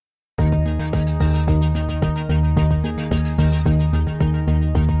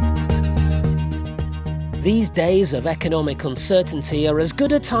These days of economic uncertainty are as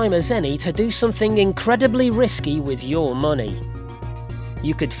good a time as any to do something incredibly risky with your money.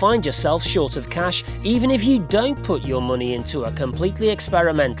 You could find yourself short of cash even if you don't put your money into a completely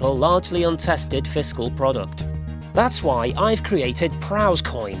experimental, largely untested fiscal product. That's why I've created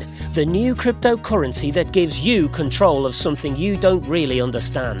Prowzcoin, the new cryptocurrency that gives you control of something you don't really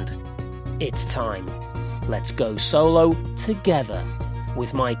understand. It's time. Let's go solo together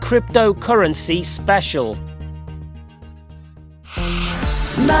with my cryptocurrency special.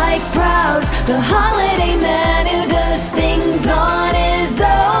 Mike Prowse, the holiday man who does things on his own.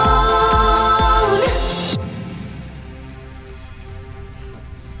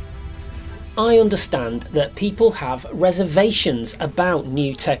 I understand that people have reservations about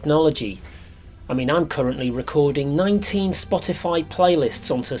new technology. I mean, I'm currently recording 19 Spotify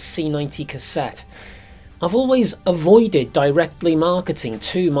playlists onto C90 cassette. I've always avoided directly marketing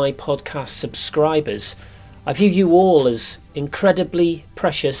to my podcast subscribers. I view you all as incredibly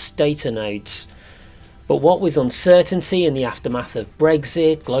precious data nodes. But what with uncertainty in the aftermath of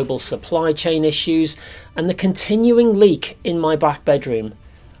Brexit, global supply chain issues, and the continuing leak in my back bedroom,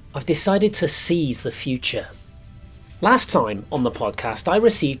 I've decided to seize the future. Last time on the podcast, I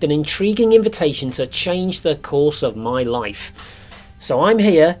received an intriguing invitation to change the course of my life. So I'm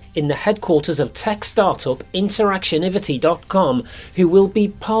here in the headquarters of tech startup Interactionivity.com, who will be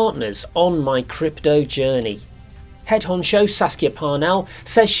partners on my crypto journey. Head honcho Saskia Parnell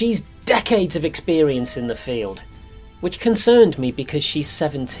says she's decades of experience in the field, which concerned me because she's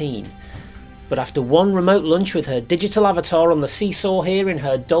 17. But after one remote lunch with her digital avatar on the seesaw here in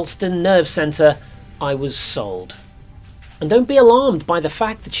her Dalston Nerve Centre, I was sold. And don't be alarmed by the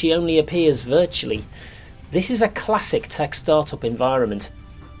fact that she only appears virtually. This is a classic tech startup environment.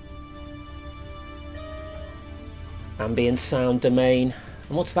 Ambient sound domain.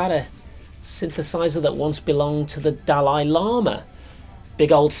 And what's that, a synthesizer that once belonged to the Dalai Lama?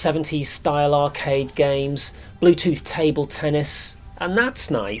 Big old 70s style arcade games, Bluetooth table tennis, and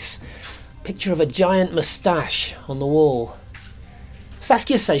that's nice. Picture of a giant moustache on the wall.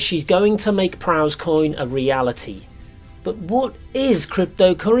 Saskia says she's going to make Prowzcoin a reality. But what is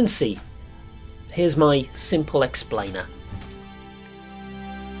cryptocurrency? Here's my simple explainer.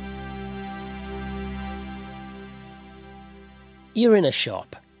 You're in a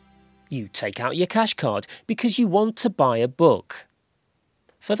shop. You take out your cash card because you want to buy a book.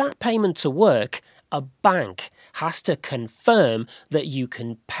 For that payment to work, a bank has to confirm that you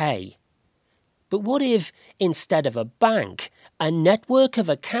can pay. But what if, instead of a bank, a network of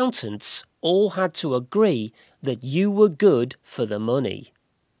accountants all had to agree that you were good for the money?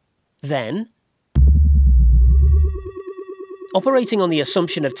 Then, operating on the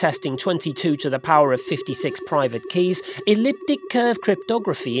assumption of testing 22 to the power of 56 private keys, elliptic curve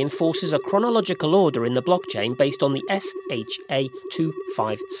cryptography enforces a chronological order in the blockchain based on the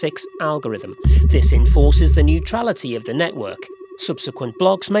SHA-256 algorithm. This enforces the neutrality of the network. Subsequent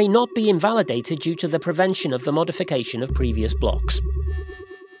blocks may not be invalidated due to the prevention of the modification of previous blocks.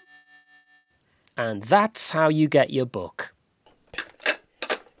 And that's how you get your book.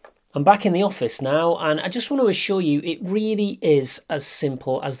 I'm back in the office now, and I just want to assure you it really is as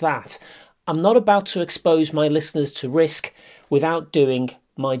simple as that. I'm not about to expose my listeners to risk without doing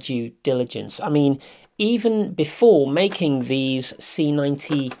my due diligence. I mean, even before making these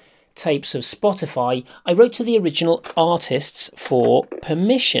C90 tapes of Spotify, I wrote to the original artists for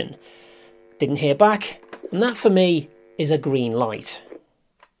permission. Didn't hear back, and that for me is a green light.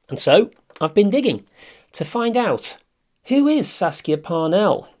 And so, I've been digging to find out, who is Saskia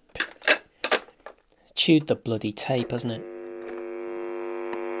Parnell? Chewed the bloody tape, hasn't it?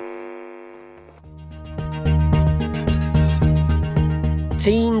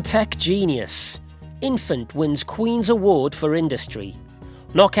 Teen tech genius. Infant wins Queen's Award for Industry.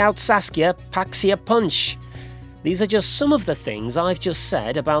 Knockout Saskia packs you a punch. These are just some of the things I've just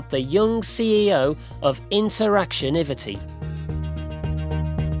said about the young CEO of Interactionivity.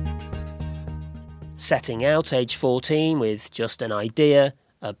 Setting out age 14 with just an idea,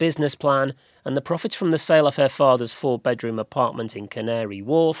 a business plan, and the profits from the sale of her father's 4-bedroom apartment in Canary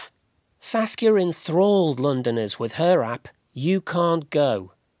Wharf, Saskia enthralled Londoners with her app, You Can't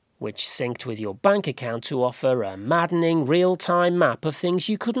Go, which synced with your bank account to offer a maddening real-time map of things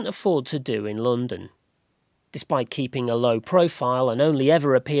you couldn't afford to do in London. Despite keeping a low profile and only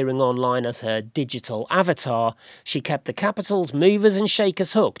ever appearing online as her digital avatar, she kept the capital's movers and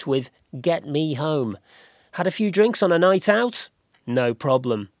shakers hooked with Get Me Home. Had a few drinks on a night out? No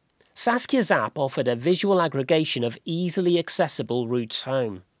problem. Saskia's app offered a visual aggregation of easily accessible routes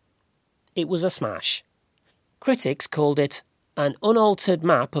home. It was a smash. Critics called it an unaltered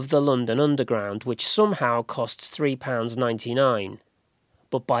map of the London Underground, which somehow costs £3.99.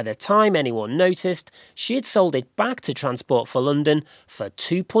 But by the time anyone noticed, she had sold it back to Transport for London for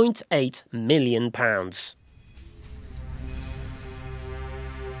 £2.8 million.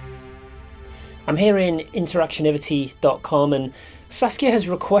 I'm here in interactionivity.com, and Saskia has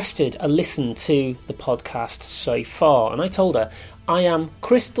requested a listen to the podcast so far, and I told her I am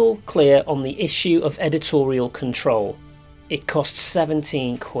crystal clear on the issue of editorial control. It costs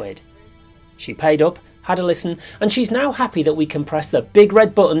 17 quid. She paid up, had a listen, and she's now happy that we can press the big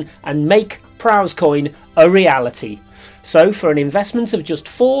red button and make Prowscoin a reality. So for an investment of just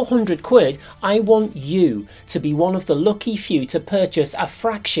 400 quid, I want you to be one of the lucky few to purchase a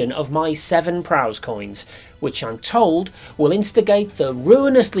fraction of my 7 Prowscoins, which I'm told will instigate the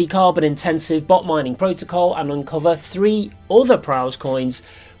ruinously carbon-intensive bot mining protocol and uncover 3 other Prowscoins,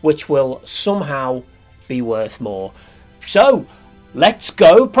 which will somehow be worth more. So, let's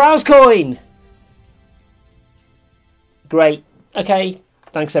go Prowscoin! Great. Okay,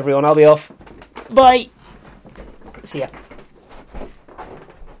 thanks everyone, I'll be off. Bye! See ya.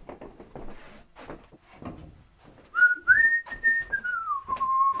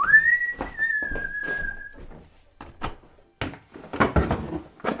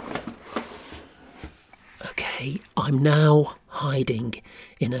 Okay, I'm now hiding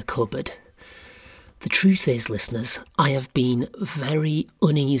in a cupboard. The truth is, listeners, I have been very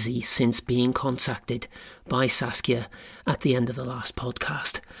uneasy since being contacted by Saskia at the end of the last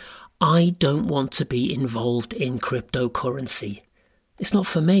podcast. I don't want to be involved in cryptocurrency. It's not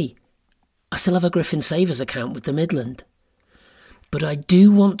for me. I still have a Griffin Savers account with the Midland. But I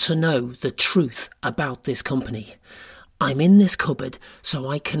do want to know the truth about this company. I'm in this cupboard so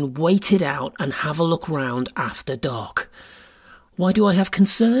I can wait it out and have a look round after dark. Why do I have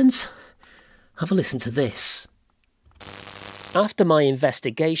concerns? Have a listen to this. After my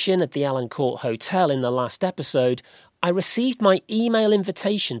investigation at the Allen Court Hotel in the last episode, I received my email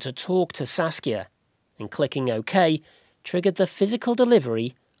invitation to talk to Saskia, and clicking OK triggered the physical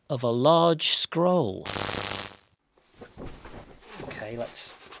delivery of a large scroll. Okay,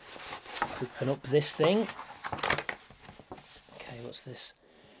 let's open up this thing. Okay, what's this?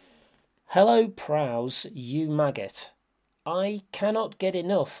 Hello, Prows, you maggot. I cannot get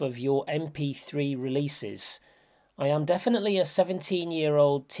enough of your MP3 releases. I am definitely a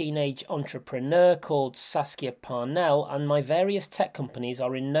 17-year-old teenage entrepreneur called Saskia Parnell, and my various tech companies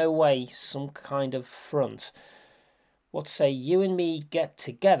are in no way some kind of front. What say you and me get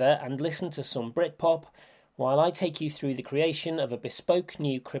together and listen to some Britpop while I take you through the creation of a bespoke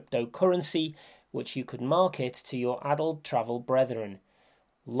new cryptocurrency which you could market to your adult travel brethren.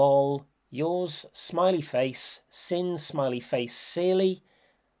 Lol, yours, smiley face, sin, smiley face, Sealy,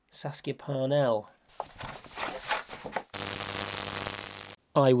 Saskia Parnell.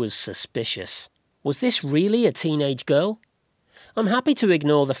 I was suspicious. Was this really a teenage girl? I'm happy to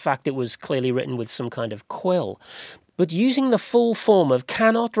ignore the fact it was clearly written with some kind of quill, but using the full form of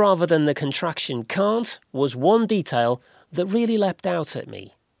cannot rather than the contraction can't was one detail that really leapt out at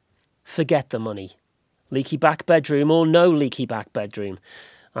me. Forget the money. Leaky back bedroom or no leaky back bedroom.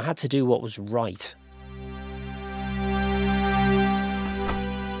 I had to do what was right.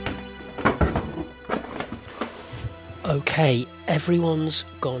 Okay, everyone's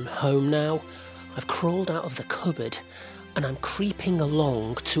gone home now. I've crawled out of the cupboard and I'm creeping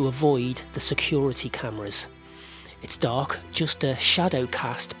along to avoid the security cameras. It's dark, just a shadow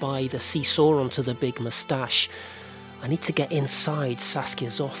cast by the seesaw onto the big moustache. I need to get inside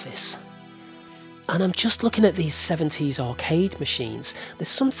Saskia's office. And I'm just looking at these 70s arcade machines. There's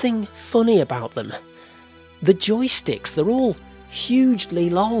something funny about them. The joysticks, they're all hugely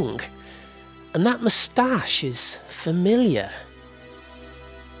long. And that moustache is familiar.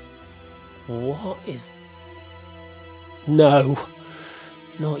 What is... No,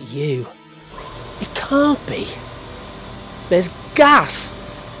 not you. It can't be. There's gas.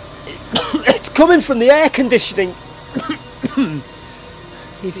 It's coming from the air conditioning.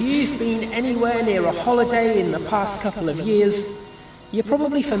 If you've been anywhere near a holiday in the past couple of years, you're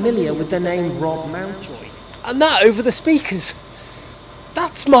probably familiar with the name Rob Mountjoy. And that over the speakers.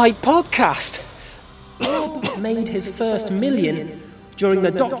 That's my podcast. Rob made his first million during the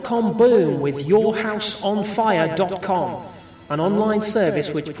dot-com boom with YourHouseOnFire.com, an online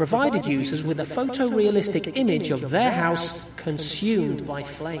service which provided users with a photorealistic image of their house consumed by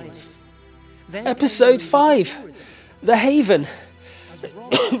flames. Episode 5, The Haven.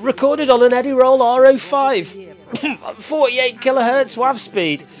 Recorded on an Edirol R05. 48 kilohertz WAV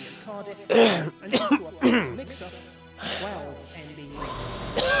speed.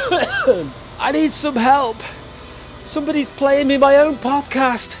 I need some help. Somebody's playing me my own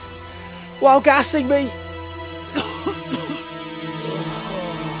podcast while gassing me.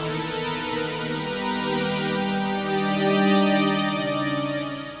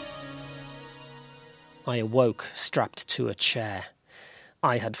 I awoke strapped to a chair.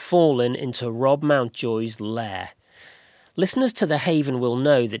 I had fallen into Rob Mountjoy's lair. Listeners to The Haven will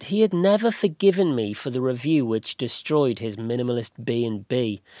know that he had never forgiven me for the review which destroyed his minimalist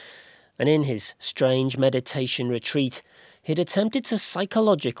B&B. And in his strange meditation retreat, he'd attempted to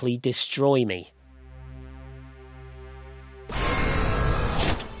psychologically destroy me.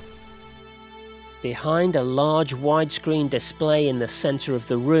 Behind a large widescreen display in the centre of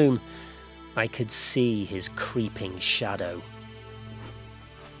the room, I could see his creeping shadow.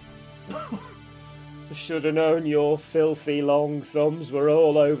 I should have known your filthy long thumbs were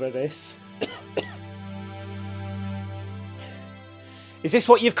all over this. Is this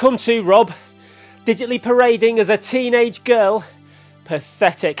what you've come to, Rob? Digitally parading as a teenage girl?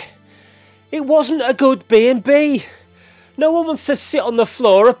 Pathetic. It wasn't a good B&B. No one wants to sit on the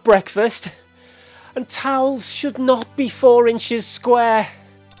floor at breakfast. And towels should not be 4 inches square.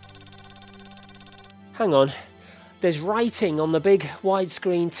 Hang on. There's writing on the big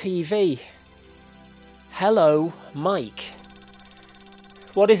widescreen TV. Hello, Mike.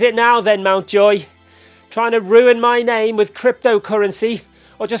 What is it now then, Mountjoy? Trying to ruin my name with cryptocurrency,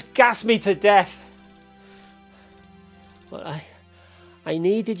 or just gas me to death? Well, I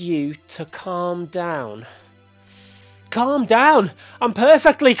needed you to calm down. Calm down? I'm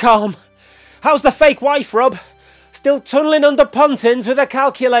perfectly calm. How's the fake wife, Rob? Still tunnelling under Pontins with a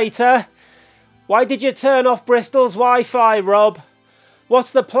calculator? Why did you turn off Bristol's Wi-Fi, Rob?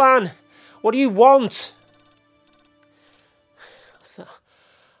 What's the plan? What do you want?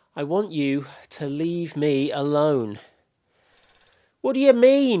 I want you to leave me alone. What do you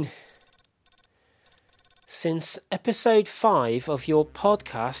mean? Since episode 5 of your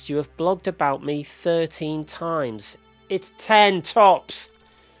podcast, you have blogged about me 13 times. It's 10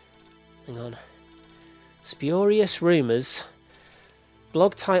 tops. Hang on. Spurious rumours.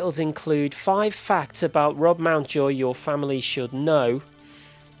 Blog titles include 5 facts about Rob Mountjoy your family should know.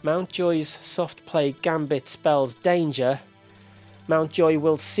 Mountjoy's soft play gambit spells danger. Mountjoy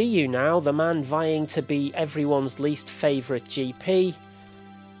will see you now, the man vying to be everyone's least favourite GP.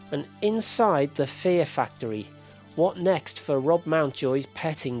 And inside the Fear Factory, what next for Rob Mountjoy's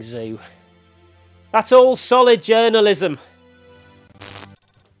petting zoo? That's all solid journalism.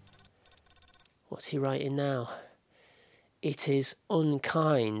 What's he writing now? It is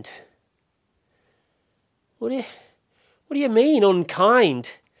unkind. What do you mean,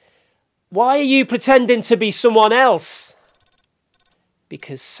 unkind? Why are you pretending to be someone else?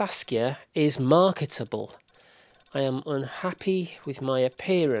 Because Saskia is marketable. I am unhappy with my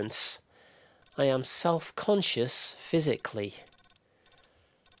appearance. I am self-conscious physically.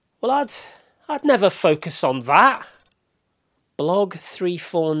 Well, I'd never focus on that. Blog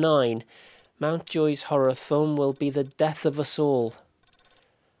 349. Mountjoy's horror thumb will be the death of us all.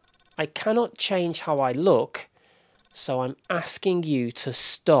 I cannot change how I look, so I'm asking you to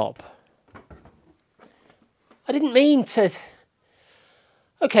stop. I didn't mean to...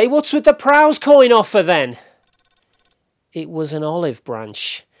 Okay, what's with the Prowse coin offer then? It was an olive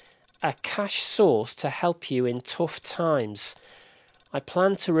branch, a cash source to help you in tough times. I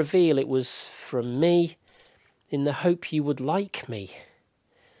planned to reveal it was from me in the hope you would like me.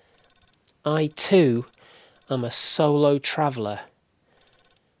 I too am a solo traveller.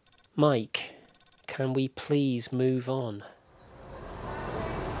 Mike, can we please move on?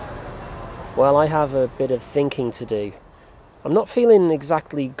 Well, I have a bit of thinking to do. I'm not feeling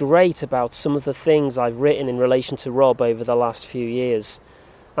exactly great about some of the things I've written in relation to Rob over the last few years.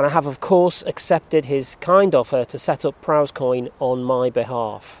 And I have, of course, accepted his kind offer to set up ProwseCoin on my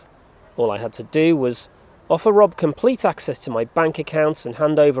behalf. All I had to do was offer Rob complete access to my bank accounts and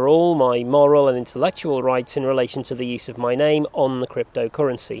hand over all my moral and intellectual rights in relation to the use of my name on the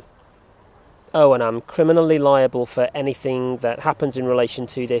cryptocurrency. Oh, and I'm criminally liable for anything that happens in relation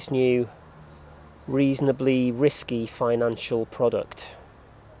to this new, reasonably risky financial product.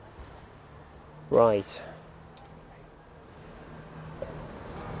 Right.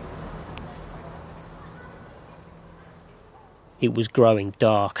 It was growing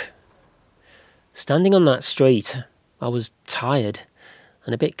dark. Standing on that street, I was tired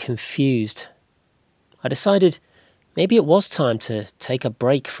and a bit confused. I decided maybe it was time to take a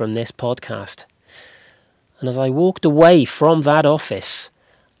break from this podcast. And as I walked away from that office,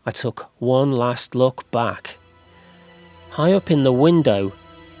 I took one last look back. High up in the window,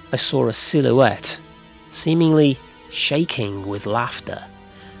 I saw a silhouette, seemingly shaking with laughter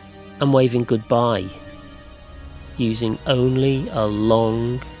and waving goodbye. using only a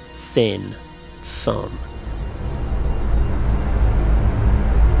long, thin thumb.